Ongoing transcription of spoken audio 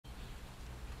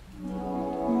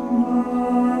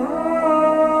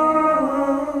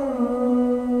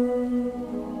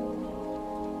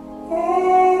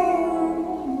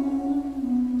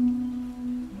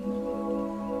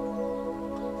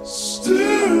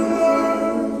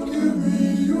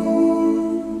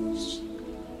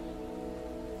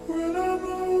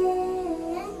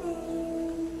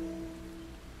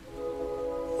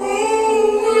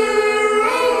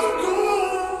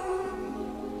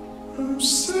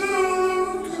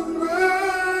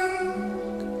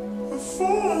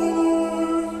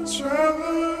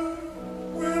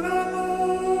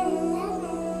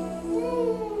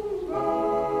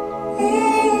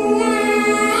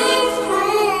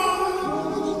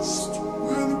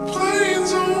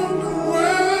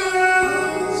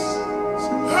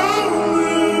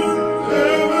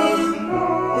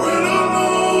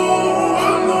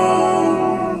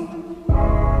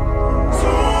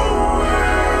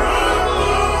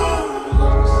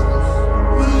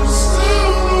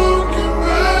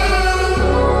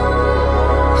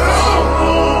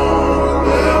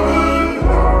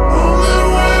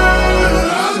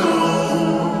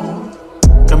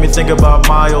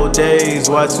days,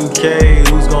 Y2K,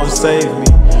 who's gonna save me?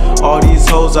 All these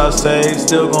hoes I've saved,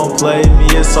 still gon' play me,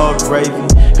 it's all gravy.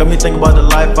 Got me thinking about the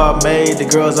life I made, the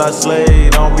girls I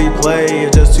slayed. On replay,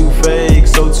 it's just too fake,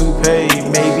 so too paid.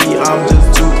 Maybe I'm just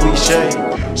too cliche.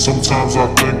 Sometimes I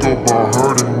think about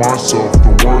hurting myself,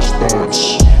 the worst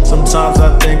thoughts. Sometimes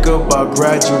I think about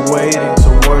graduating to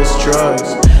worse drugs.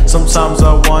 Sometimes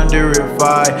I wonder if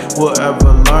I will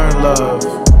ever learn love,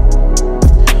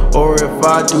 or if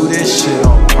I do this shit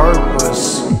on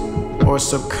purpose or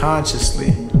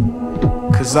subconsciously,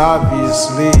 cause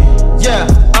obviously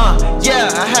yeah,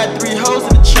 I had 3 hoes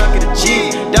in the trunk of the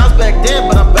G. That was back then,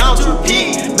 but I'm bound to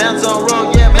repeat. Man's on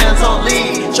road, yeah, man's on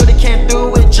lead. Shorty came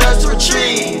through with just to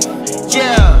retrieve,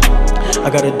 yeah. I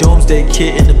got a doomsday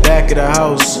kit in the back of the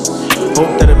house.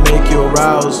 Hope that it make you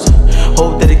aroused,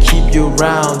 hope that it keep you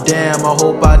around. Damn, I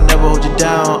hope I never hold you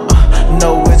down.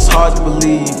 No, it's hard to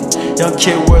believe. Young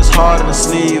kid wears hard on the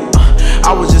sleeve.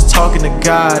 I was just talking to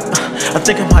God. I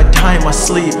think I might die in my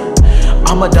sleep.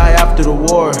 I'ma die after the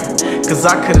war, cause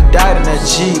I could've died in that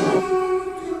Jeep.